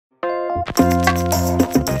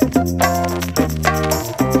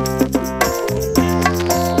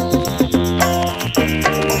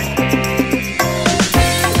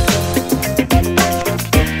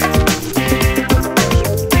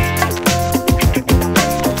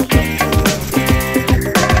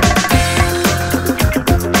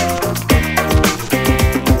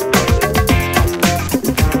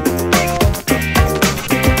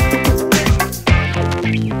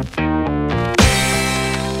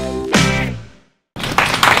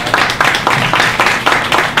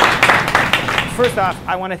First off,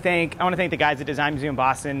 I want to thank the guys at Design Museum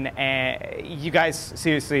Boston. You guys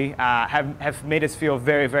seriously have made us feel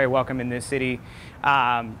very, very welcome in this city.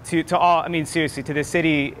 To all, I mean seriously, to the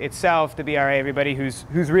city itself, the BRA, everybody who's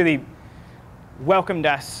really welcomed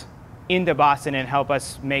us into Boston and helped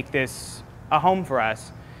us make this a home for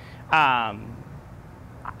us. I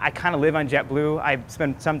kind of live on JetBlue. I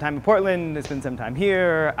spent some time in Portland. I spent some time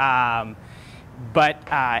here. But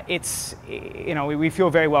it's, you know, we feel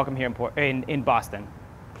very welcome here in Boston.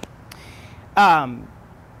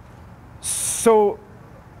 So,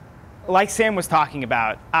 like Sam was talking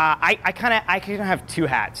about, I kind of have two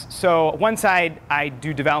hats. So one side, I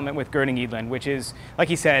do development with Edlen, which is, like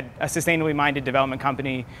he said, a sustainably minded development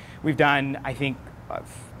company. We've done, I think,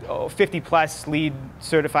 50+ LEED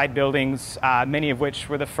certified buildings, many of which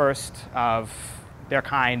were the first of their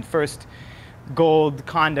kind, first gold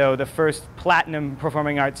condo, the first platinum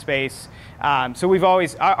performing arts space. So we've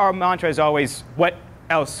always, our mantra is always, what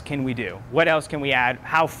else can we do? What else can we add?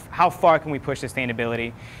 How far can we push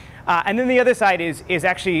sustainability? And then the other side is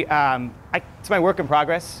actually, it's my work in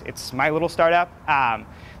progress. It's my little startup.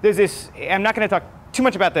 There's this, I'm not going to talk too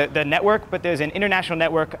much about the network, but there's an international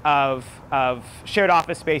network of shared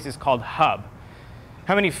office spaces called Hub.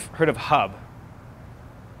 How many have heard of Hub?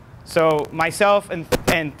 So myself and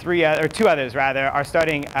two others rather are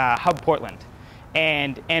starting Hub Portland,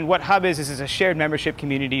 and what Hub is a shared membership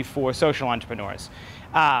community for social entrepreneurs,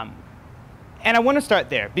 and I want to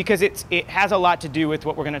start there because it has a lot to do with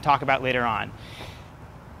what we're going to talk about later on.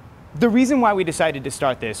 The reason why we decided to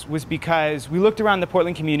start this was because we looked around the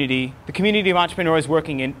Portland community, the community of entrepreneurs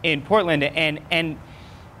working in Portland, and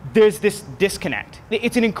there's this disconnect.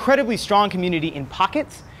 It's an incredibly strong community in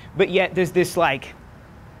pockets, but yet there's this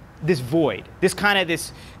this void, this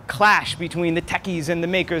clash between the techies and the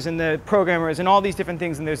makers and the programmers and all these different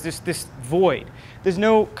things, and there's this void. There's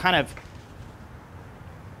no kind of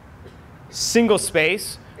single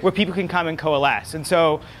space where people can come and coalesce. And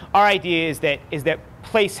so our idea is that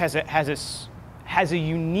place has a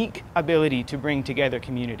unique ability to bring together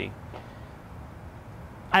community.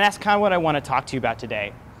 And that's kind of what I want to talk to you about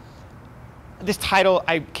today. This title,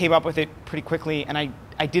 I came up with it pretty quickly, and I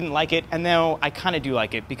didn't like it, and now I kind of do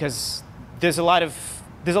like it because there's a lot of,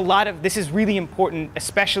 this is really important,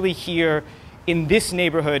 especially here in this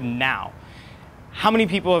neighborhood now. How many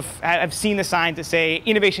people have seen the signs that say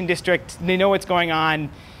Innovation District, they know what's going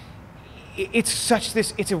on. It's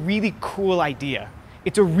a really cool idea.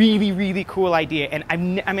 It's a really, really cool idea.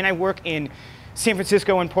 And I work in San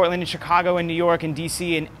Francisco and Portland and Chicago and New York and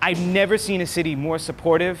DC, and I've never seen a city more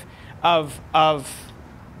supportive of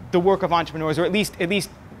the work of entrepreneurs, or at least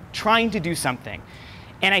trying to do something.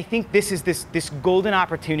 And I think this is this golden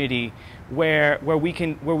opportunity where we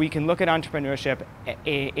can look at entrepreneurship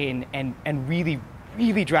and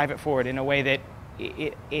really drive it forward in a way that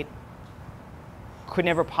it could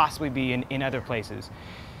never possibly be in other places.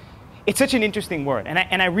 It's such an interesting word,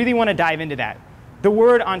 and I really want to dive into that. The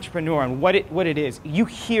word entrepreneur and what it is. You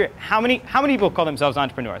hear it. How many people call themselves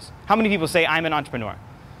entrepreneurs? How many people say I'm an entrepreneur?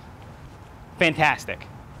 Fantastic.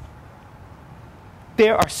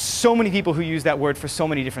 There are so many people who use that word for so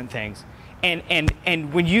many different things.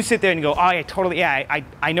 And when you sit there and go, oh,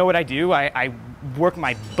 I know what I do. I work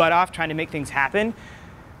my butt off trying to make things happen.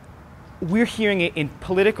 We're hearing it in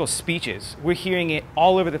political speeches. We're hearing it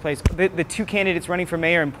all over the place. The two candidates running for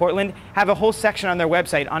mayor in Portland have a whole section on their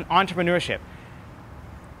website on entrepreneurship.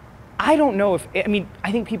 I don't know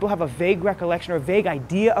I think people have a vague recollection or a vague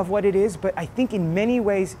idea of what it is, but I think in many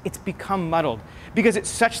ways it's become muddled because it's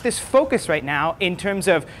such this focus right now in terms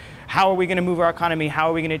of how are we going to move our economy, how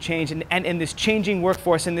are we going to change, and this changing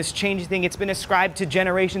workforce and this changing thing, it's been ascribed to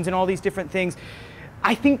generations and all these different things.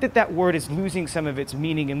 I think that word is losing some of its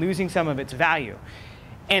meaning and losing some of its value.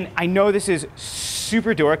 And I know this is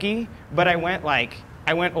super dorky, but I went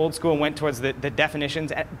old school and went towards the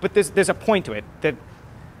definitions, but there's a point to it.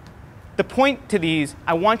 The point to these,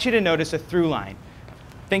 I want you to notice a through line.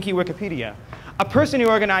 Thank you, Wikipedia. A person who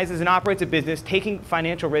organizes and operates a business taking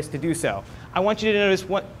financial risk to do so. I want you to notice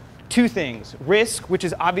two things. Risk, which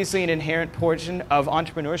is obviously an inherent portion of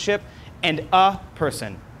entrepreneurship, and a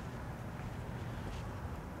person.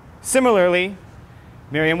 Similarly,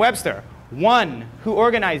 Merriam-Webster, one who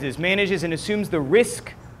organizes, manages, and assumes the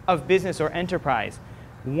risk of business or enterprise.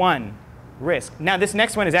 One, risk. Now, this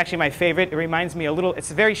next one is actually my favorite. It reminds me a little,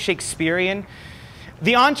 it's very Shakespearean.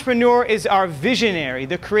 The entrepreneur is our visionary,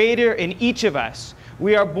 the creator in each of us.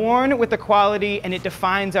 We are born with the quality, and it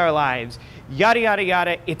defines our lives. Yada, yada,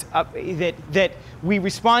 yada. It's up, that we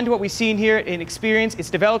respond to what we see in here in experience. It's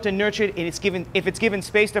developed and nurtured, and it's given, if it's given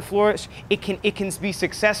space to flourish, it can be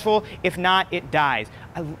successful. If not, it dies.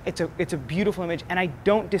 It's a beautiful image, and I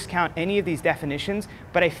don't discount any of these definitions,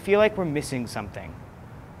 but I feel like we're missing something.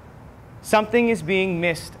 Something is being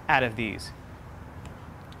missed out of these.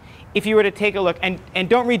 If you were to take a look, and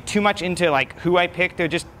don't read too much into like who I picked, they're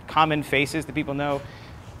just common faces that people know.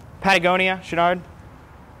 Patagonia, Shenard,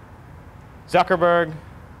 Zuckerberg,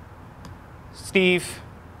 Steve,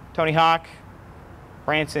 Tony Hawk,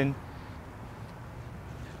 Branson.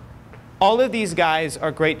 All of these guys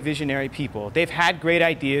are great visionary people. They've had great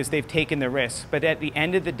ideas, they've taken the risks, but at the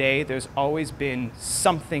end of the day, there's always been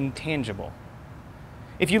something tangible.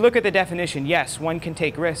 If you look at the definition, yes, one can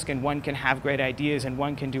take risk and one can have great ideas and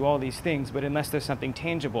one can do all these things, but unless there's something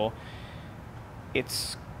tangible,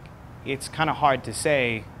 it's kind of hard to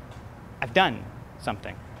say, I've done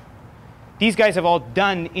something. These guys have all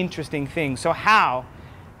done interesting things. So how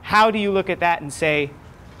do you look at that and say,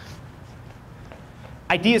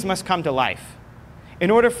 ideas must come to life?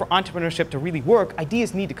 In order for entrepreneurship to really work,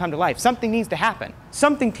 ideas need to come to life. Something needs to happen.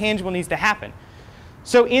 Something tangible needs to happen.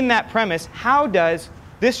 So in that premise, how does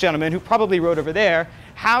this gentleman, who probably wrote over there,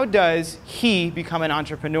 how does he become an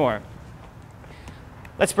entrepreneur?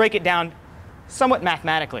 Let's break it down somewhat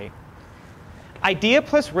mathematically. Idea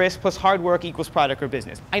plus risk plus hard work equals product or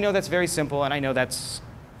business. I know that's very simple, and I know that's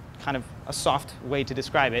kind of a soft way to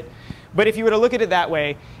describe it. But if you were to look at it that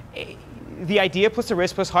way, the idea plus the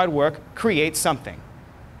risk plus hard work creates something.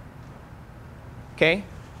 Okay?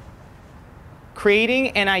 Creating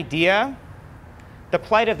an idea, the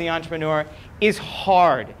plight of the entrepreneur, is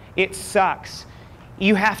hard. It sucks.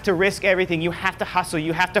 You have to risk everything. You have to hustle.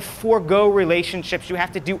 You have to forego relationships. You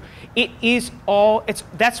have to do, it is all,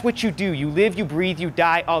 that's what you do. You live, you breathe, you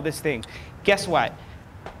die, all these things. Guess what?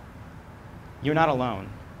 You're not alone.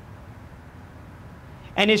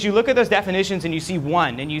 And as you look at those definitions and you see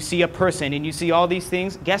one, and you see a person, and you see all these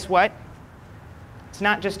things, guess what? It's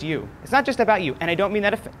not just you. It's not just about you. And I don't mean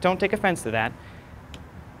that, don't take offense to that.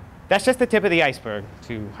 That's just the tip of the iceberg,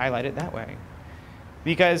 to highlight it that way.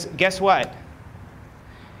 Because guess what?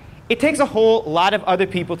 It takes a whole lot of other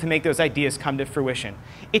people to make those ideas come to fruition.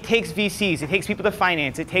 It takes VCs, it takes people to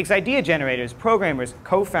finance, it takes idea generators, programmers,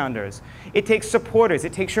 co-founders. It takes supporters,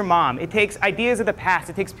 it takes your mom, it takes ideas of the past,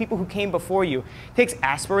 it takes people who came before you, it takes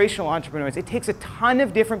aspirational entrepreneurs, it takes a ton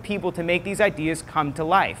of different people to make these ideas come to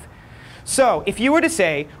life. So if you were to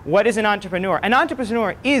say, what is an entrepreneur? An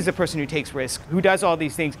entrepreneur is a person who takes risks, who does all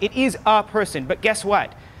these things. It is a person, but guess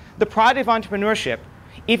what? The product of entrepreneurship,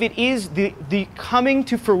 if it is the coming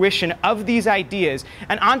to fruition of these ideas,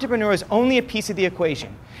 an entrepreneur is only a piece of the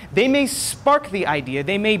equation. They may spark the idea,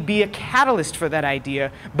 they may be a catalyst for that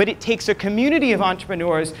idea, but it takes a community of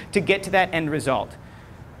entrepreneurs to get to that end result.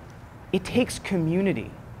 It takes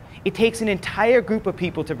community. It takes an entire group of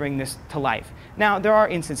people to bring this to life. Now, there are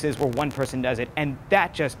instances where one person does it, and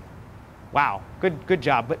that just, wow, good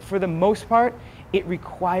job. But for the most part, it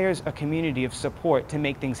requires a community of support to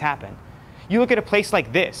make things happen. You look at a place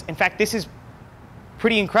like this. In fact, this is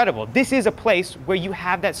pretty incredible. This is a place where you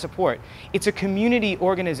have that support. It's a community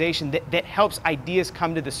organization that helps ideas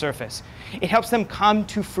come to the surface. It helps them come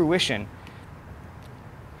to fruition.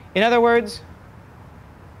 In other words,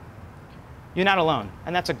 you're not alone,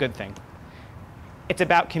 and that's a good thing. It's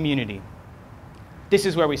about community. This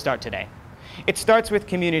is where we start today. It starts with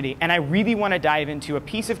community, and I really want to dive into a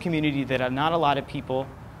piece of community that not a lot of people,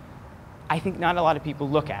 I think not a lot of people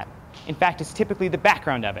look at. In fact, it's typically the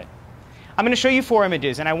background of it. I'm going to show you 4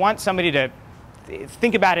 images, and I want somebody to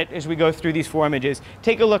think about it as we go through these 4 images.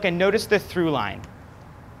 Take a look and notice the through line.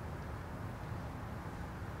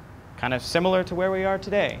 Kind of similar to where we are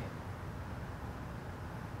today.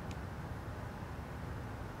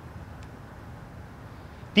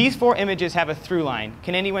 These 4 images have a through line.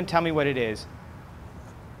 Can anyone tell me what it is?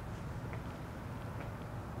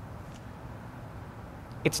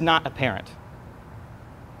 It's not apparent.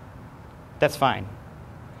 That's fine.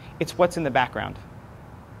 It's what's in the background.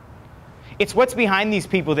 It's what's behind these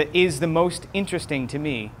people that is the most interesting to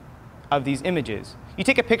me of these images. You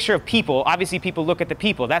take a picture of people, obviously people look at the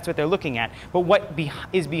people, that's what they're looking at. But what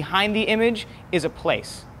is behind the image is a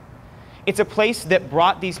place. It's a place that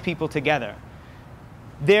brought these people together.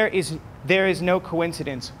 There is no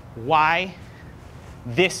coincidence why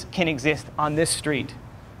this can exist on this street.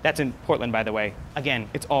 That's in Portland, by the way. Again,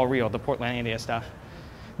 it's all real, the Portlandia stuff.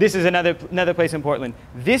 This is another place in Portland.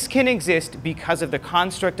 This can exist because of the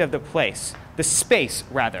construct of the place, the space,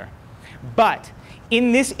 rather. But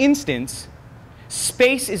in this instance,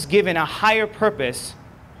 space is given a higher purpose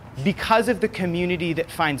because of the community that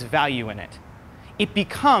finds value in it. It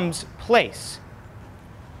becomes place.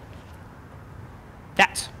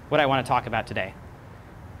 That's what I want to talk about today.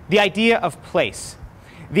 The idea of place.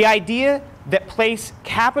 The idea that place,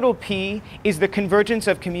 capital P, is the convergence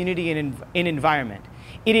of community and environment.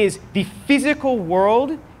 It is the physical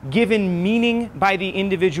world given meaning by the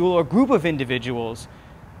individual or group of individuals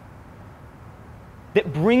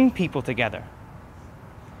that bring people together.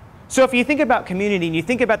 So if you think about community and you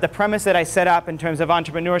think about the premise that I set up in terms of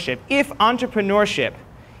entrepreneurship, if entrepreneurship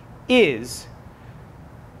is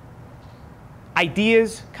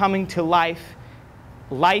ideas coming to life,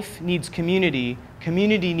 life needs community,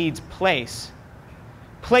 community needs place.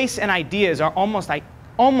 Place and ideas are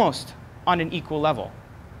almost on an equal level.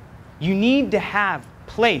 You need to have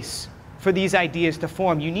place for these ideas to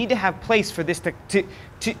form. You need to have place for this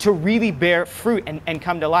to really bear fruit and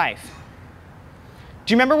come to life.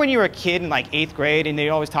 Do you remember when you were a kid in like 8th grade and they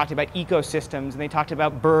always talked about ecosystems and they talked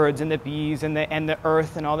about birds and the bees and the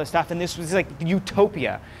earth and all this stuff, and this was like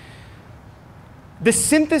utopia? The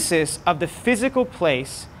synthesis of the physical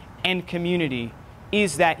place and community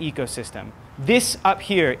is that ecosystem. This up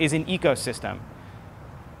here is an ecosystem.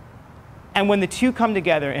 And when the two come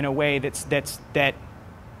together in a way that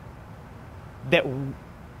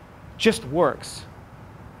just works,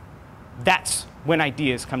 that's when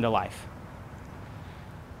ideas come to life.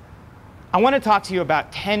 I want to talk to you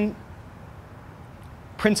about 10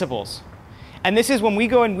 principles. And this is when we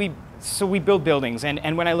go and we build buildings.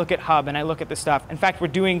 And when I look at Hub and I look at the stuff, in fact, we're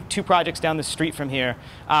doing 2 projects down the street from here.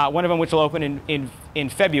 One of them which will open in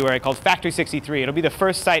February called Factory 63. It'll be the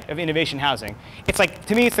first site of innovation housing. It's like,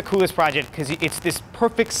 to me, it's the coolest project because it's this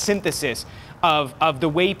perfect synthesis of the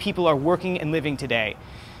way people are working and living today,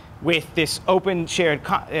 with this open shared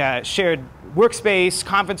workspace,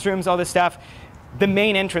 conference rooms, all this stuff. The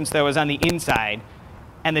main entrance, though, is on the inside,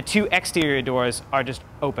 and the 2 exterior doors are just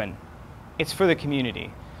open. It's for the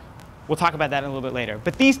community. We'll talk about that a little bit later.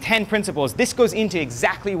 But these 10 principles, this goes into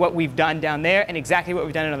exactly what we've done down there and exactly what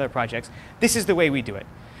we've done in other projects. This is the way we do it.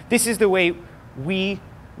 This is the way we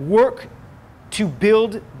work to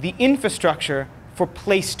build the infrastructure for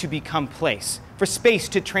place to become place, for space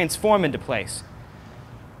to transform into place.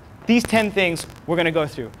 These 10 things we're going to go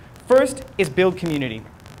through. First is build community.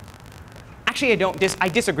 Actually, I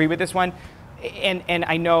disagree with this one. And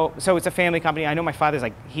I know, so it's a family company. I know my father's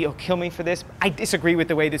like, he'll kill me for this. I disagree with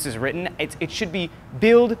the way this is written. It should be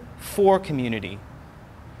build for community.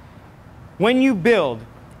 When you build,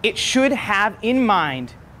 it should have in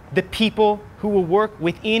mind the people who will work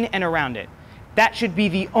within and around it. That should be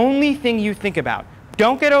the only thing you think about.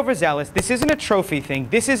 Don't get overzealous. This isn't a trophy thing.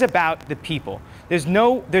 This is about the people. There's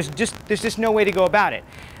just no way to go about it.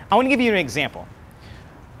 I want to give you an example.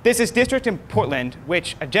 There's this district in Portland,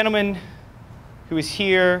 which a gentleman who is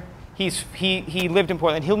here, he lived in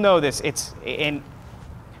Portland. He'll know this. It's in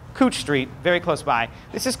Cooch Street, very close by.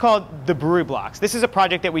 This is called the Brewery Blocks. This is a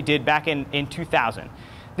project that we did back in 2000.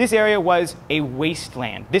 This area was a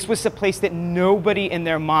wasteland. This was a place that nobody and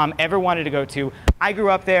their mom ever wanted to go to. I grew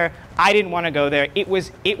up there. I didn't want to go there. It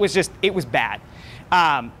was bad.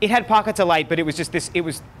 It had pockets of light, but it was just this.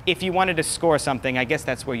 If you wanted to score something, I guess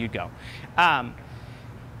that's where you'd go.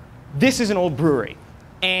 This is an old brewery.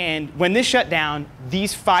 And when this shut down,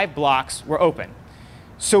 these 5 blocks were open.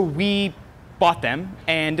 So we bought them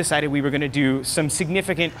and decided we were going to do some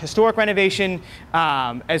significant historic renovation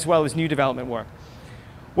as well as new development work.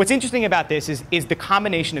 What's interesting about this is the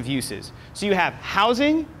combination of uses. So you have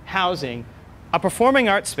housing, a performing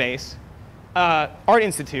arts space, art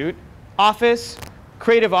institute, office,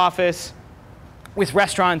 creative office with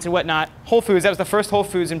restaurants and whatnot, Whole Foods. That was the first Whole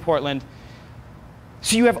Foods in Portland.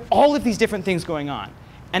 So you have all of these different things going on.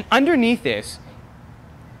 And underneath this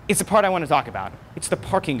is the part I want to talk about. It's the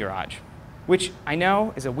parking garage, which I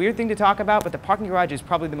know is a weird thing to talk about, but the parking garage is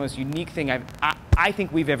probably the most unique thing I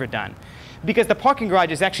think we've ever done. Because the parking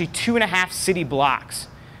garage is actually 2.5 city blocks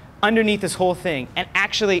underneath this whole thing. And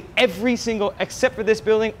actually every single, except for this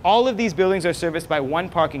building, all of these buildings are serviced by one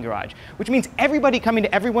parking garage, which means everybody coming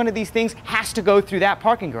to every one of these things has to go through that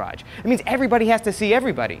parking garage. It means everybody has to see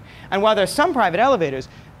everybody. And while there's some private elevators,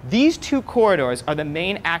 these 2 corridors are the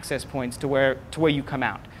main access points to where you come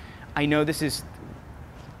out. I know it's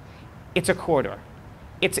a corridor.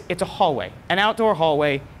 It's a hallway, an outdoor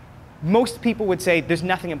hallway. Most people would say there's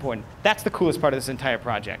nothing important. That's the coolest part of this entire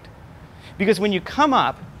project. Because when you come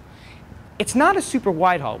up, it's not a super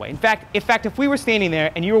wide hallway. In fact, if we were standing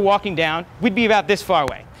there and you were walking down, we'd be about this far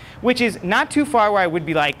away, which is not too far where I would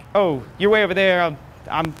be like, oh, you're way over there,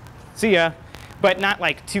 I'm see ya, but not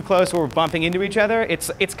like too close where we're bumping into each other. It's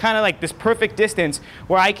kind of like this perfect distance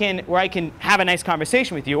where I can have a nice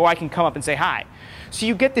conversation with you, or I can come up and say hi. So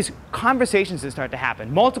you get these conversations that start to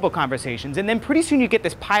happen, multiple conversations, and then pretty soon you get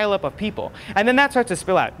this pile up of people. And then that starts to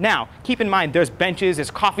spill out. Now, keep in mind, there's benches, there's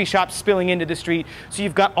coffee shops spilling into the street. So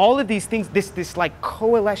you've got all of these things, this like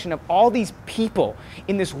coalition of all these people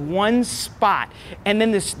in this one spot. And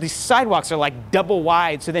then these sidewalks are like double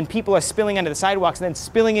wide. So then people are spilling onto the sidewalks and then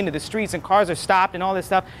spilling into the streets, and cars are stopped and all this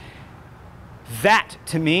stuff. That,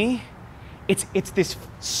 to me, it's this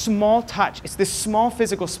small touch, it's this small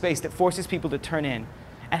physical space that forces people to turn in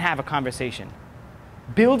and have a conversation.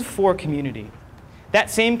 Build for community. That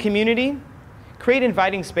same community, create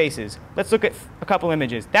inviting spaces. Let's look at a couple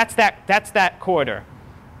images. That's that corridor.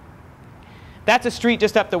 That's a street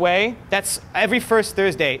just up the way. That's every first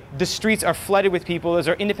Thursday. The streets are flooded with people. Those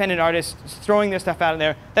are independent artists throwing their stuff out in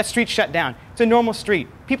there. That street's shut down. It's a normal street.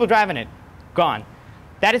 People driving it, gone.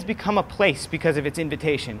 That has become a place because of its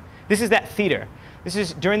invitation. This is that theater. This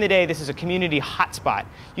is, during the day, this is a community hotspot.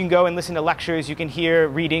 You can go and listen to lectures, you can hear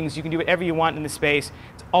readings, you can do whatever you want in the space.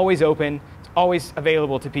 It's always open, it's always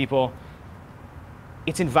available to people.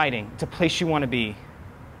 It's inviting, it's a place you want to be.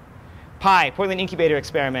 PI, Portland Incubator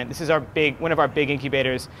Experiment. This is one of our big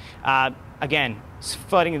incubators. Again, it's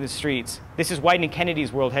flooding in the streets. This is White and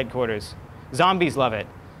Kennedy's world headquarters. Zombies love it.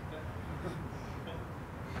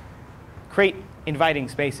 Create inviting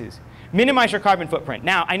spaces. Minimize your carbon footprint.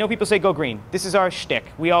 Now, I know people say go green. This is our shtick.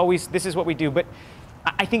 This is what we do. But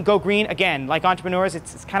I think go green, again, like entrepreneurs,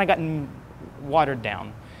 it's kind of gotten watered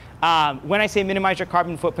down. When I say minimize your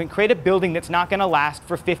carbon footprint, create a building that's not going to last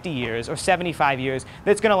for 50 years or 75 years,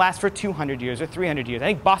 that's going to last for 200 years or 300 years. I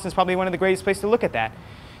think Boston's probably one of the greatest places to look at that.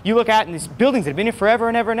 You look at these buildings that have been here forever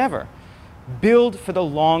and ever and ever. Build for the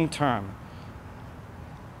long term.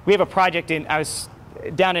 We have a project I was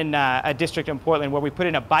down in a district in Portland where we put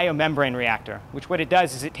in a biomembrane reactor, which what it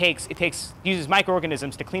does is it uses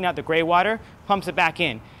microorganisms to clean out the gray water, pumps it back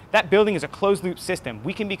in. That building is a closed loop system.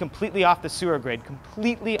 We can be completely off the sewer grid,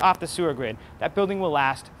 completely off the sewer grid. That building will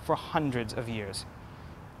last for hundreds of years.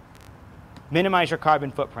 Minimize your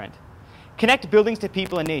carbon footprint. Connect buildings to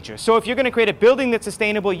people and nature. So if you're going to create a building that's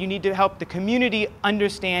sustainable, you need to help the community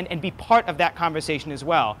understand and be part of that conversation as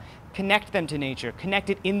well. Connect them to nature, connect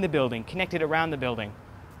it in the building, connect it around the building.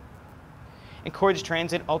 Encourage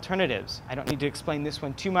transit alternatives. I don't need to explain this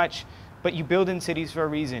one too much, but you build in cities for a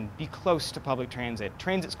reason. Be close to public transit.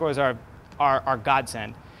 Transit scores are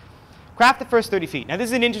godsend. Craft the first 30 feet. Now this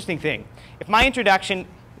is an interesting thing. If my introduction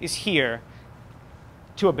is here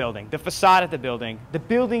to a building, the facade of the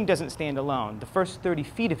building doesn't stand alone. The first 30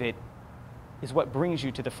 feet of it is what brings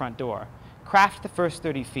you to the front door. Craft the first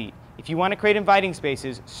 30 feet. If you want to create inviting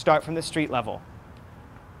spaces, start from the street level.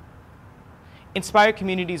 Inspire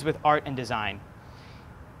communities with art and design.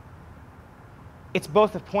 It's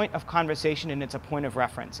both a point of conversation and it's a point of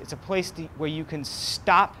reference. It's a place where you can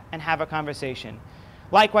stop and have a conversation.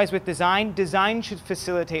 Likewise with design, design should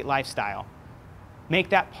facilitate lifestyle. Make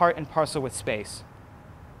that part and parcel with space.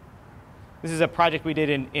 This is a project we did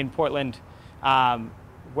in Portland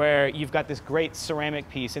where you've got this great ceramic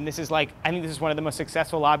piece. And this is I think this is one of the most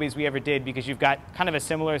successful lobbies we ever did because you've got kind of a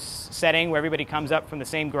similar setting where everybody comes up from the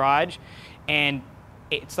same garage. And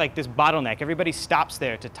it's like this bottleneck. Everybody stops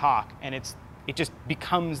there to talk. And it just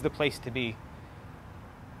becomes the place to be.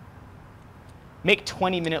 Make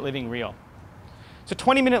 20-minute living real. So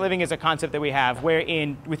 20-minute living is a concept that we have where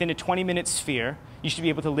within a 20-minute sphere, you should be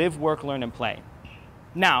able to live, work, learn, and play.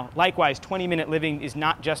 Now, likewise, 20-minute living is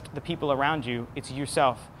not just the people around you, it's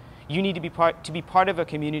yourself. You need to be part of a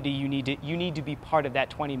community, you need to be part of that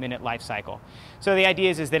 20-minute life cycle. So the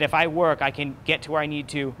idea is that if I work, I can get to where I need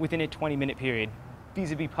to within a 20-minute period,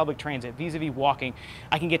 vis-a-vis public transit, vis-a-vis walking.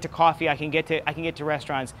 I can get to coffee, I can get to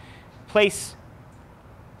restaurants. Place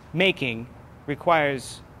making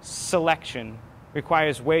requires selection,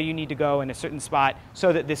 requires where you need to go in a certain spot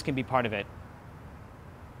so that this can be part of it.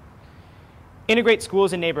 Integrate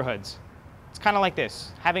schools and neighborhoods. It's kind of like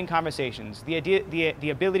this, having conversations. The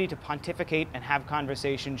ability to pontificate and have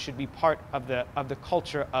conversations should be part of the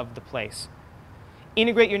culture of the place.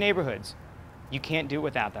 Integrate your neighborhoods. You can't do it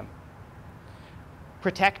without them.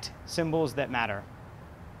 Protect symbols that matter.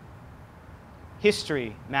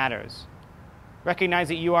 History matters. Recognize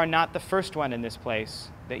that you are not the first one in this place,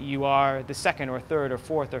 that you are the second or third or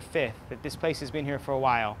fourth or fifth, that this place has been here for a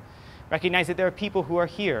while. Recognize that there are people who are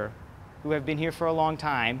here who have been here for a long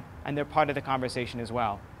time, and they're part of the conversation as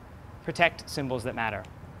well. protect symbols that matter.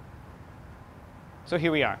 So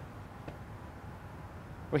here we are.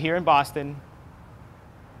 We're here in Boston,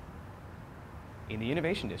 in the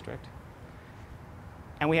Innovation District,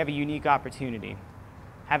 and we have a unique opportunity.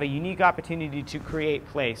 To create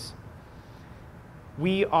place.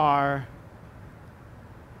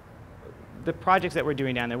 The projects that we're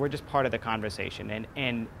doing down there, we're just part of the conversation,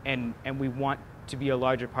 and we want to be a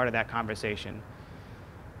larger part of that conversation.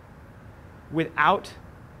 Without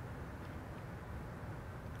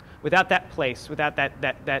that place, without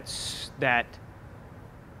that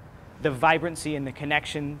the vibrancy and the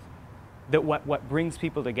connection, that what brings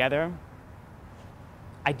people together,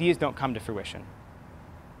 ideas don't come to fruition.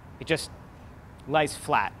 It just lies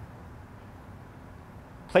flat.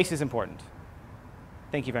 Place is important.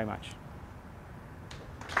 Thank you very much.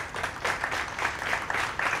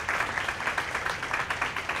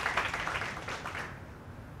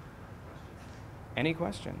 Any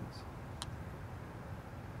questions?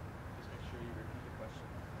 Just make sure you repeat the question.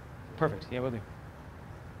 Perfect. Yeah, we'll do. You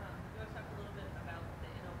want to talk a little bit about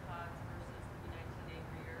the InnoPods versus the B19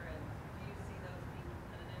 Rear, and do you see those being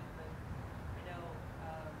competitive? But I know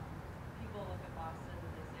people look at Boston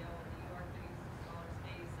and they say, oh, New York, they're used to smaller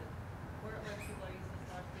space, and we're like people are used to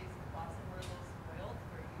smaller space in Boston. We're a little spoiled.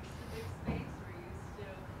 We're used to big space. We're used to,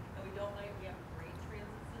 and we don't like, we have a great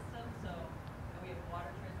transit system, so, and we have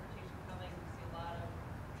water transportation coming. We see a lot of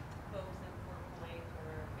folks in Fort Point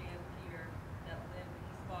or Van Pier that live in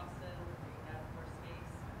East Boston, where you have more space.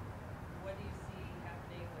 What do you see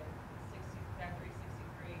happening with Factory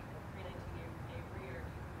 63 and 319A Rear?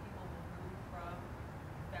 Do you think people will move from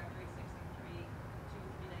Factory 63 to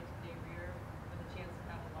 319A Rear with a chance to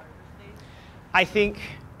have a larger space? I think,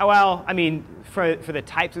 well, I mean, for the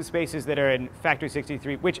types of spaces that are in Factory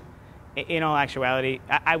 63, which in all actuality,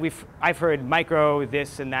 I've heard micro,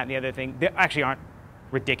 this and that and the other thing. They actually aren't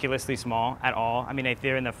ridiculously small at all. I mean,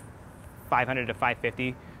 they're in the 500 to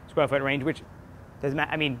 550 square foot range, which doesn't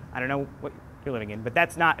matter. I mean, I don't know what you're living in, but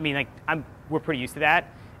that's not, I mean, like, we're pretty used to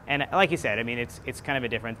that. And like you said, I mean, it's kind of a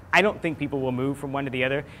difference. I don't think people will move from one to the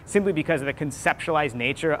other simply because of the conceptualized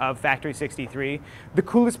nature of Factory 63. The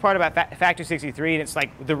coolest part about Factory 63, and it's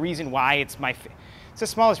like the reason why it's the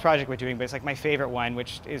smallest project we're doing, but it's like my favorite one,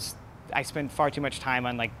 which is, I spend far too much time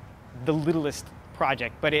on like the littlest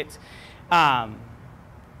project, but it's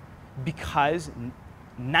because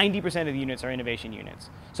 90% of the units are innovation units.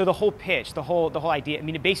 So the whole pitch, the whole idea, I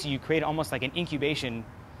mean, basically you create almost like an incubation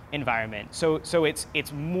environment. So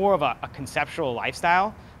it's more of a conceptual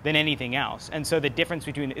lifestyle than anything else. And so the difference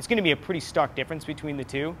between, it's going to be a pretty stark difference between the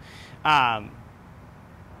two,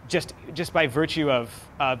 just by virtue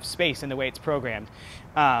of space and the way it's programmed.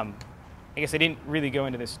 I guess I didn't really go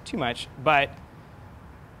into this too much, but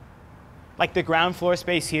like the ground floor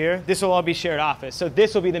space here, this will all be shared office. So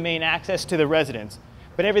this will be the main access to the residents.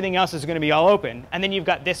 But everything else is going to be all open. And then you've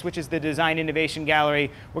got this, which is the Design Innovation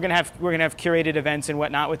Gallery. We're going to have curated events and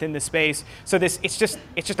whatnot within the space. So it's just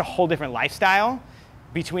a whole different lifestyle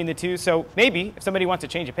between the two. So maybe if somebody wants to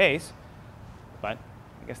change a pace, but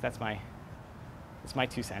I guess that's my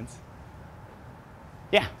 2 cents.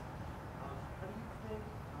 Yeah. How do you think,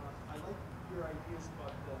 I like your ideas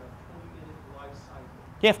about the 20-minute life cycle.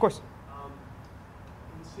 Yeah, of course.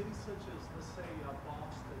 In cities such as, let's say,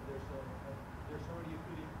 Boston, there's already a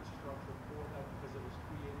good infrastructure for that because it was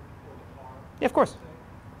created before the car. Yeah, of course.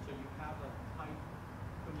 So you have a tight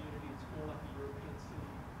community. It's more like a European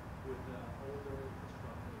city with older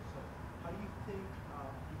infrastructure. So how do you think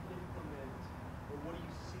you can implement, or what do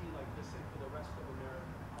you see, like, let's say, for the rest of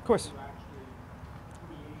America? Of course. How do you actually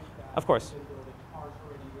create that? Of course. Even though the car's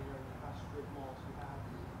already there and you have strip malls, you have,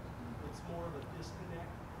 it's more of a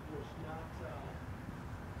disconnect. There's not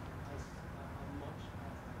as much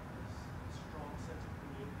a strong sense of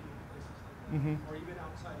community in places like that, or even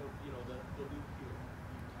outside of the loop here.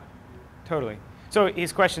 How do you do it? Totally. So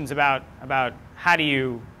his question's about how do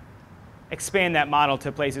you expand that model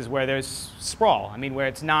to places where there's sprawl. I mean, where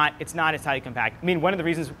it's not as tightly compact. I mean, one of the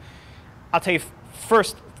reasons, I'll tell you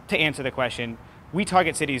first to answer the question, we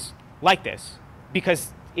target cities like this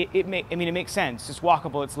because it makes sense. It's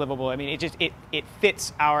walkable, it's livable. I mean, it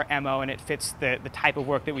fits our MO and it fits the type of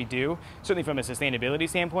work that we do, certainly from a sustainability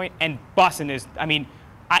standpoint. And Boston is, I mean,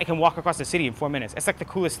 I can walk across the city in 4 minutes. It's like the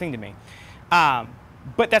coolest thing to me.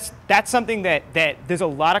 But that's something that there's a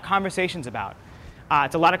lot of conversations about.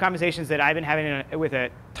 It's a lot of conversations that I've been having with a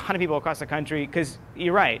ton of people across the country, because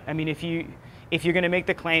you're right. I mean, if you're going to make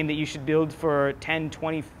the claim that you should build for 10,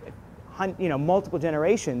 20, multiple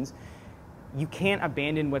generations, you can't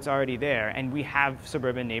abandon what's already there. And we have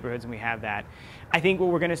suburban neighborhoods, and we have that. I think what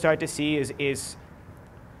we're going to start to see is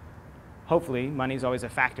hopefully, money is always a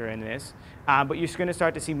factor in this, but you're going to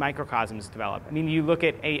start to see microcosms develop. I mean, you look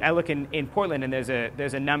at I look in Portland, and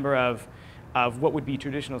there's a number of what would be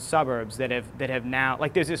traditional suburbs that have now,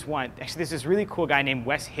 like there's this one, actually there's this really cool guy named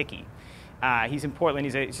Wes Hickey. He's in Portland.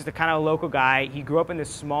 He's just a kind of local guy. He grew up in this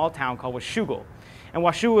small town called Washougal. And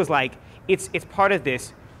Washougal is like, it's part of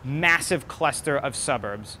this massive cluster of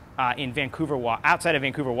suburbs in Vancouver, outside of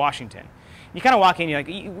Vancouver, Washington. You kind of walk in, you're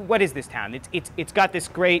like, what is this town? It's got this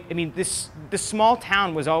great, I mean, this small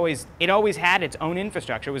town was always had its own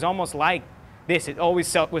infrastructure. It was almost like this. It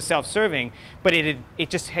always was self-serving, but it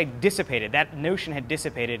just had dissipated. That notion had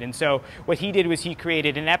dissipated. And so what he did was he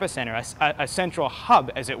created an epicenter, a central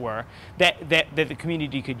hub, as it were, that the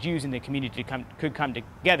community could use and the community could come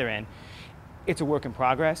together in. It's a work in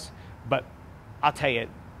progress, but I'll tell you,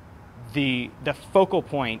 the focal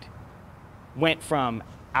point went from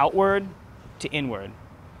outward to inward.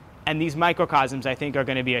 And these microcosms, I think, are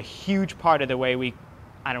going to be a huge part of the way we,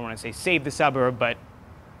 I don't want to say save the suburb, but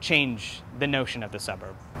change the notion of the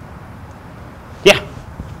suburb. Yeah?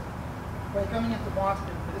 Well, coming into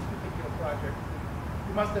Boston for this particular project,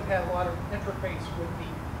 you must have had a lot of interface with the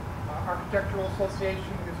Architectural Association,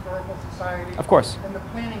 the Historical Society, Of course. and the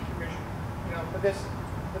Planning Commission, you know, for this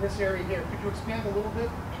area here. Could you expand a little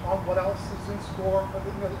bit on what else is in store that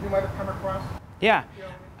you might have come across? Yeah. You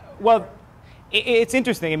know, Well, it's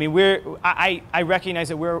interesting. I mean, I recognize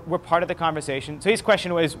that we're part of the conversation. So his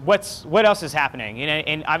question was, what else is happening?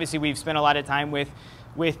 And obviously we've spent a lot of time with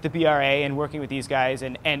the BRA and working with these guys.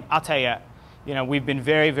 And I'll tell you, we've been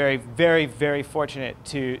very, very, very, very fortunate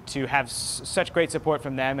to have such great support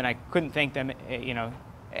from them. And I couldn't thank them.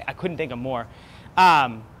 I couldn't thank them more.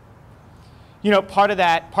 Part of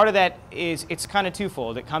that is it's kind of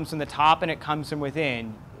twofold. It comes from the top and it comes from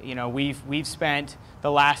within. We've spent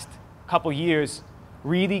the last couple years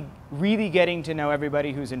really getting to know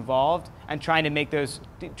everybody who's involved and trying to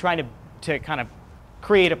kind of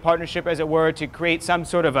create a partnership, as it were, to create some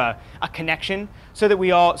sort of a connection so that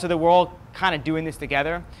we're all kind of doing this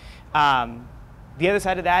together. The other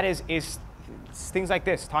side of that is things like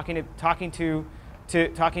this, talking to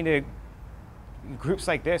groups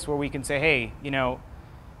like this, where we can say, hey,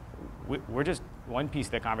 we're just one piece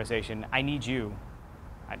of the conversation. I need you.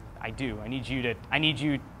 I do. I need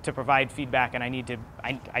you to provide feedback, and we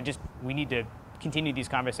need to continue these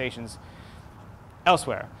conversations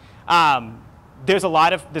elsewhere. There's a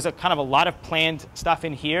kind of a lot of planned stuff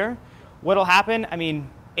in here. What'll happen? I mean,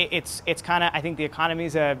 it's kind of, I think the economy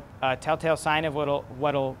is a telltale sign of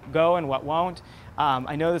what'll go and what won't.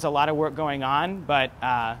 I know there's a lot of work going on, but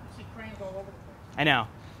you see cranes all over the place. I know,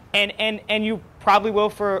 and you probably will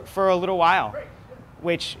for a little while. Great.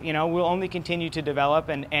 Which will only continue to develop,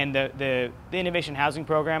 and the innovation housing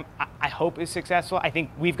program, I hope, is successful. I think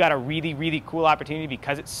we've got a really, really cool opportunity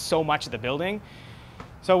because it's so much of the building.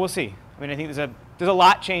 So we'll see. I mean, I think there's a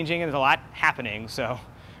lot changing and there's a lot happening. So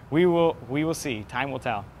we will see. Time will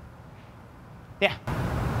tell. Yeah.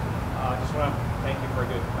 I just want to thank you for a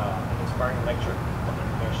good and inspiring lecture on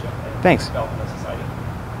entrepreneurship and Thanks. development of society.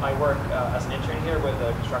 I work as an intern here with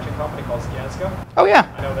a construction company called Skanska. Oh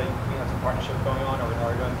yeah. I know that we have some partnership going on over in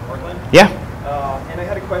Oregon, Portland. Yeah. And I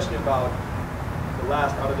had a question about the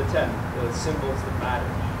last out of the 10, the symbols that matter.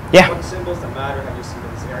 Yeah. What symbols that matter have you seen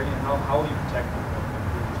in this area, and how will you protect them in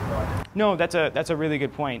this project? No, that's a really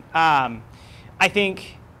good point. I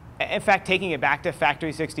think, in fact, taking it back to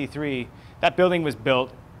Factory 63, that building was built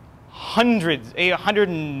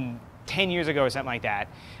 110 years ago or something like that.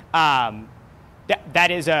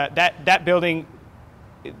 That building,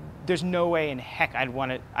 there's no way in heck I'd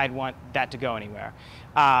want that to go anywhere.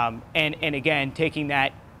 And again, taking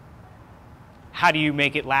that, how do you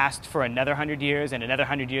make it last for another 100 years and another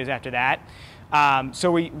 100 years after that?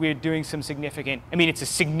 So we're doing some significant, I mean, it's a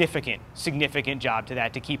significant job to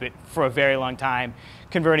that, to keep it for a very long time,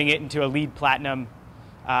 converting it into a LEED Platinum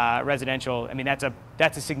residential. I mean, that's a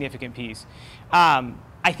significant piece.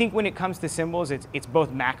 I think when it comes to symbols, it's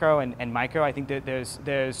both macro and micro. I think that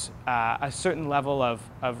there's a certain level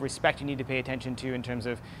of respect you need to pay attention to in terms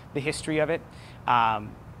of the history of it.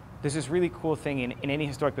 There's this really cool thing in any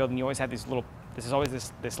historic building. You always have these little, there's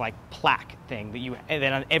always this like plaque thing and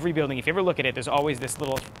then on every building, if you ever look at it, there's always this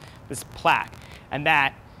plaque, and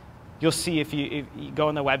that you'll see if you go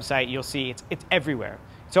on the website, you'll see it's everywhere.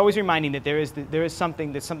 It's always reminding that there is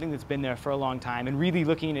something that's been there for a long time, and really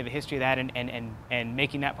looking into the history of that and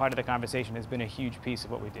making that part of the conversation has been a huge piece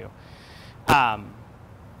of what we do. I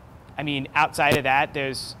mean, outside of that,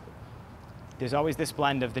 there's always this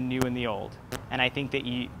blend of the new and the old, and I think that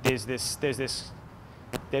there's this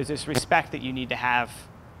respect that you need to have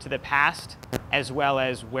to the past as well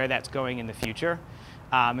as where that's going in the future.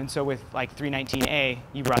 And so with like 319A,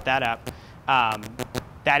 you brought that up.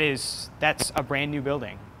 That's a brand new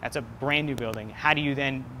building. That's a brand new building. How do you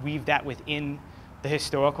then weave that within the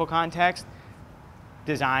historical context?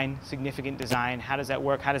 Design, significant design. How does that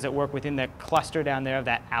work? How does it work within the cluster down there of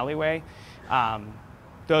that alleyway?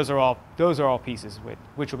 Those are all pieces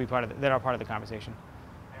which will be that are part of the conversation.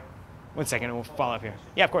 1 second, and we'll follow up here.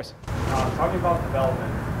 Yeah, of course. Talking about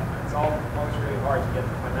development, it's always really hard to get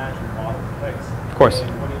the financial model in place. Of course.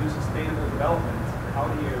 And when you do sustainable development, how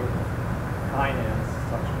do you finance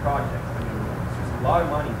such a project? I mean, it's just a lot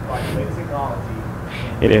of money to buy the latest technology.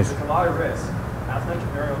 It is. It's a lot of risk. As an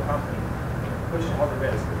entrepreneurial company, pushing all the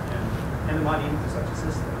risk and the money into such a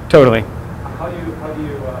system. Totally. How do you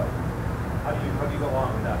go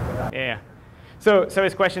along with that? Yeah. So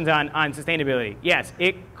his questions on sustainability. Yes,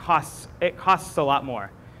 it costs a lot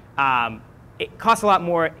more. It costs a lot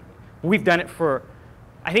more. We've done it for,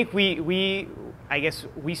 I think we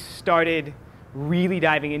started really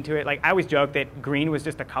diving into it. Like I always joke that green was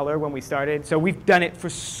just a color when we started. So we've done it for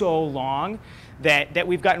so long that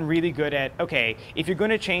we've gotten really good at, okay, if you're going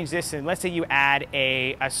to change this, and let's say you add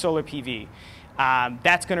a solar PV,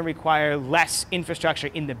 that's going to require less infrastructure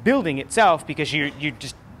in the building itself because you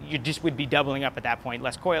just would be doubling up at that point,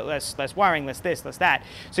 less coil, less wiring, less this, less that.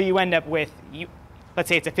 So you end up with, let's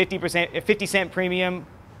say it's a 50-cent premium.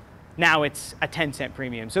 Now it's a 10-cent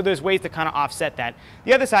premium. So there's ways to kind of offset that.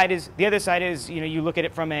 The other side is you look at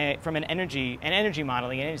it from an energy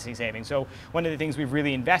modeling and energy saving. So one of the things we've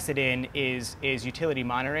really invested in is utility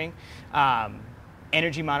monitoring,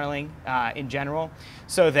 energy modeling in general,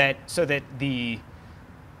 so that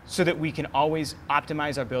we can always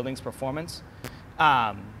optimize our building's performance.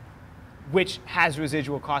 Which has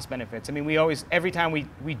residual cost benefits. I mean, every time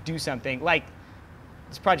we do something, like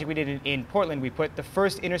this project we did in Portland, we put the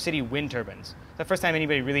first intercity wind turbines. It's the first time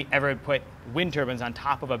anybody really ever put wind turbines on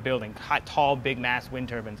top of a building, tall, big mass wind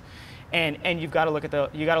turbines. And you've got to look at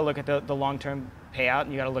the long-term payout,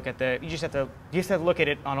 and you just have to look at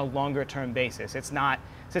it on a longer-term basis. It's not,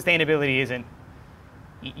 sustainability isn't,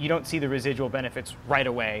 you don't see the residual benefits right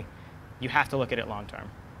away. You have to look at it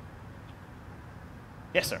long-term.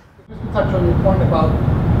 Yes, sir. Just to touch on your point about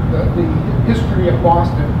the history of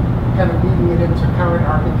Boston, kind of weaving it into current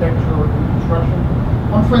architecture and construction.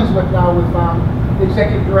 I'm friends with the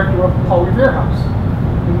executive director of Paul Revere House.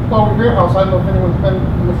 And Paul Revere House, I don't know if anyone's been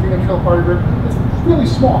in the Freedom Trail Paul Revere, it's really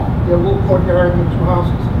small. They have a little courtyard and 2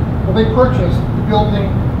 houses. Well, they purchased the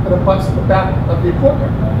building that abuts the back of the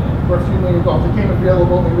courtyard for a few $1 million. It came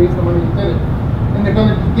available, they raised the money and did it. And they're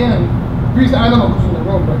going to begin, the reason, I don't know who's in the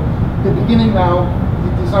room, but they're beginning now the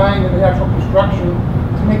design and the actual construction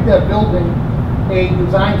to make that building a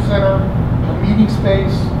design center, a meeting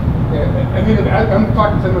space. I'm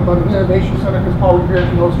talking to them about an innovation center because Paul Revere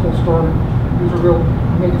knows full story. He's a real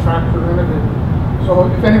manufacturer innovator. So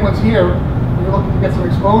if anyone's here and you're looking to get some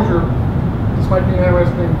exposure, this might be an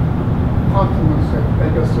interesting confluence, I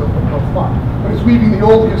guess, of thought. But it's weaving the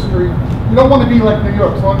old history. You don't want to be like New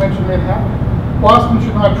York, so I mentioned Manhattan. Boston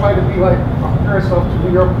should not try to be like, compare yourself to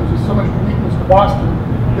New York because there's so much uniqueness to Boston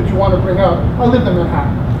that you want to bring out. I lived in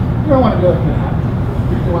Manhattan. You don't want to be like Manhattan.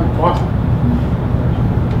 You want Boston.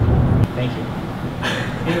 Thank you.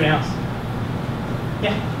 Anyone else?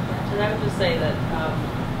 Yeah. And I would just say that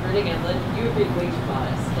Edlen, you agree with Wage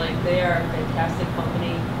Bias. Like, they are a fantastic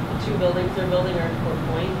company. The 2 buildings they're building are in Fort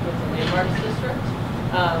Point with the Landmarks District.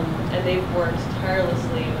 And they've worked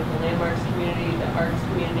tirelessly with the Landmarks community, the arts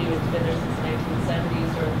community, which has been there since the 1970s,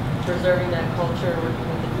 sort of preserving that culture, working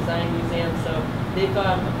with the design museum. So they've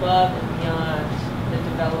gone above and beyond the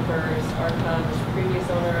developers. Arcon was the previous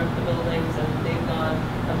owner of the buildings, and they've gone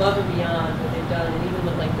above and beyond what they've done, and even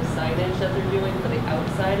with like the signage that they're doing for the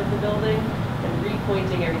outside of the building, and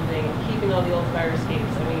repointing everything, and keeping all the old fire escapes.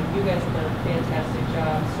 I mean, you guys have done a fantastic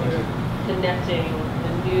job sort of connecting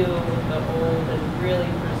the new with the old and really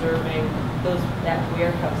preserving that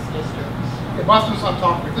warehouse district. Yeah, Boston's on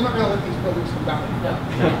top of it. They're not going to let these buildings come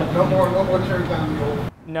down. No more tearing down the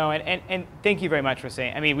old. No, and thank you very much for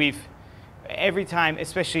saying. I mean, every time,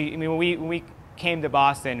 especially, I mean, when we came to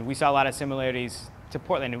Boston, we saw a lot of similarities to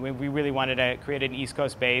Portland. We really wanted to create an East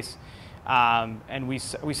Coast base, and we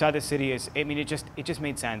saw the city as, I mean, it just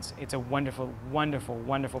made sense. It's a wonderful, wonderful,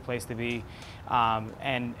 wonderful place to be,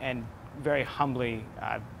 and very humbly,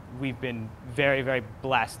 we've been very, very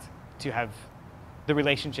blessed to have the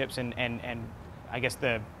relationships and I guess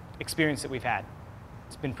the experience that we've had.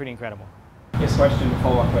 It's been pretty incredible. Yes,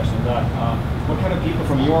 follow-up question to that. What kind of people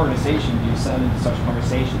from your organization do you send into such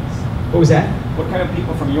conversations? What was that? What kind of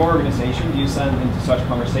people from your organization do you send into such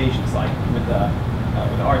conversations, like with the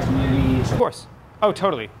arts communities? Of course. Oh,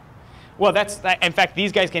 totally. Well, in fact,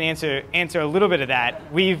 these guys can answer a little bit of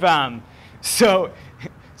that. We've so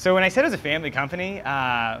when I said it was a family company,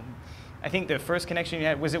 I think the first connection you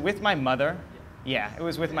had, was it with my mother? Yeah, it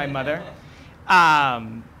was with my mother.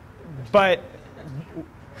 But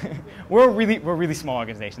we're a really small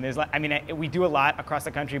organization. There's we do a lot across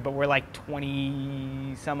the country, but we're like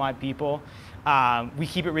 20 some odd people. We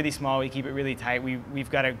keep it really small. We keep it really tight. We've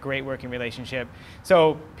got a great working relationship.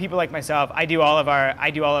 So people like myself, I do all of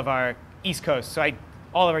our East Coast. So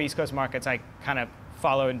all of our East Coast markets, I kind of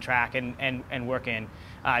follow and track and work in,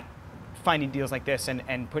 finding deals like this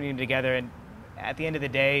and putting them together. And at the end of the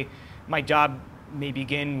day, my job may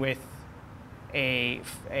begin with a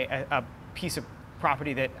piece of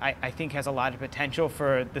property that I think has a lot of potential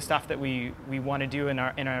for the stuff that we want to do in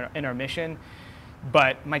our mission.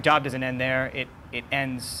 But my job doesn't end there. It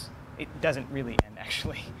ends. It doesn't really end,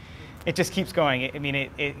 actually. It just keeps going.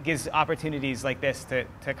 It gives opportunities like this to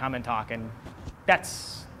come and talk, and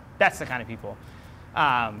that's the kind of people.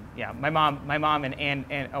 Yeah, my mom and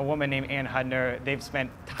a woman named Ann Hudner, they've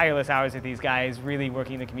spent tireless hours with these guys, really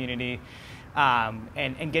working the community,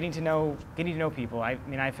 and getting to know people.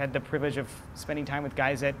 I've had the privilege of spending time with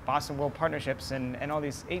guys at Boston World Partnerships and all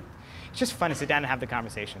these. It's just fun to sit down and have the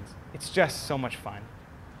conversations. It's just so much fun.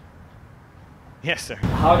 Yes, sir.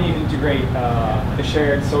 How do you integrate the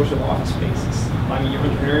shared social office spaces? You're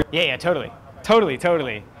entrepreneurial. Yeah, totally.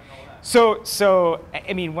 So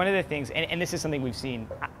one of the things, and this is something we've seen.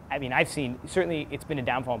 I've seen, certainly it's been a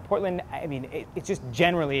downfall in Portland. It's just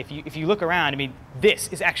generally, if you look around, this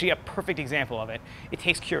is actually a perfect example of it. It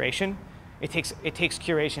takes curation. It takes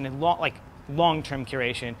curation and long-term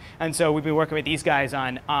curation. And so we've been working with these guys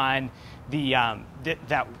on that.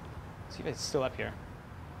 See if it's still up here.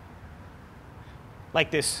 Like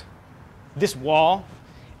this wall.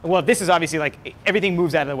 Well, this is obviously like everything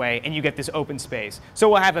moves out of the way and you get this open space. So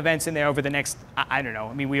we'll have events in there over the next, I don't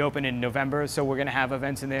know. We open in November, so we're going to have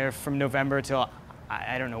events in there from November till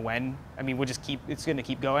I don't know when. We'll just it's going to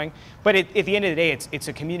keep going. But at the end of the day, it's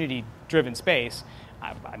a community-driven space.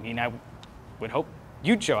 I would hope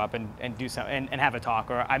you'd show up and do something and have a talk.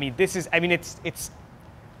 Or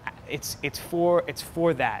it's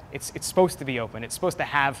for that. It's supposed to be open. It's supposed to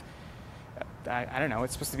have. I don't know,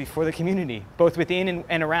 it's supposed to be for the community, both within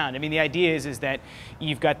and around. The idea is that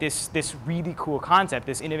you've got this really cool concept,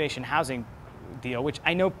 this innovation housing deal, which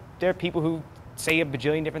I know there are people who say a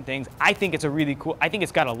bajillion different things. I think it's I think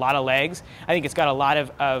it's got a lot of legs. I think it's got a lot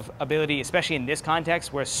of ability, especially in this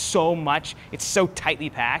context where it's so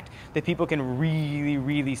tightly packed that people can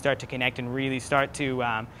really start to connect and really start to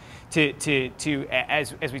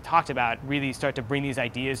as we talked about, really start to bring these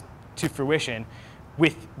ideas to fruition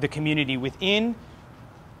with the community within,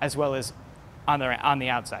 as well as on the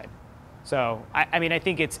outside. So I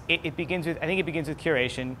think it begins with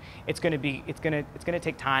curation. It's going to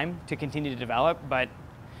take time to continue to develop, but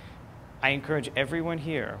I encourage everyone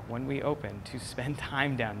here when we open to spend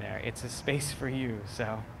time down there. It's a space for you,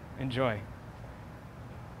 so enjoy.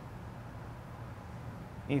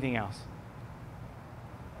 Anything else?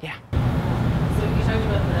 Yeah. So you talked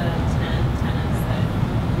about the 10 tenants that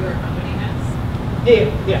your company has.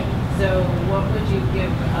 Yeah. So what would you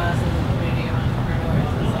give us as a community of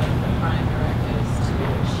entrepreneurs as like the prime directives to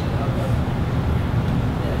achieve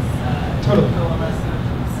this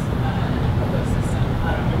coalescence ecosystem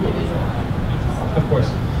individual? Of course.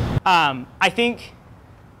 I think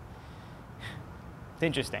it's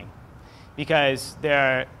interesting because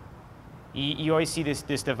you always see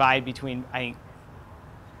this divide between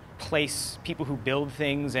people who build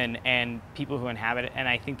things and people who inhabit it, and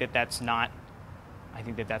I think that's not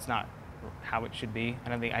how it should be. I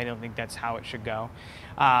don't think that's how it should go.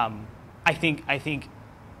 I think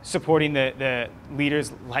supporting the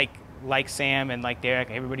leaders like Sam and like Derek,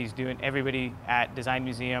 everybody at Design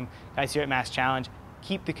Museum, guys here at Mass Challenge,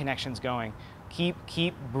 keep the connections going. Keep.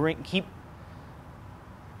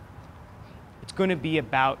 It's going to be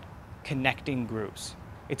about connecting groups.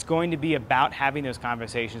 It's going to be about having those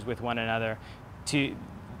conversations with one another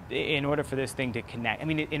in order for this thing to connect.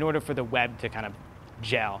 In order for the web to kind of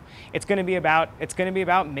gel. It's going to be about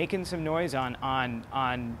making some noise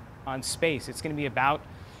on space. It's going to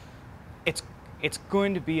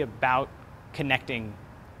be about connecting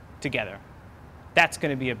together. That's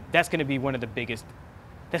going to be one of the biggest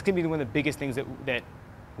things that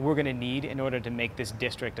we're going to need in order to make this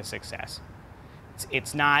district a success.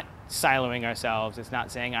 It's not siloing ourselves. It's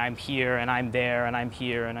not saying I'm here and I'm there and I'm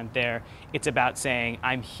here and I'm there. It's about saying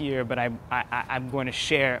I'm here, but I'm going to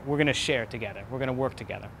share. We're going to share together. We're going to work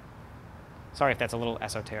together. Sorry if that's a little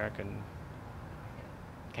esoteric.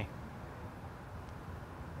 Okay.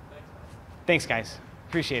 Thanks, guys.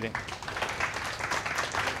 Appreciate it.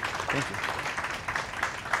 Thank you.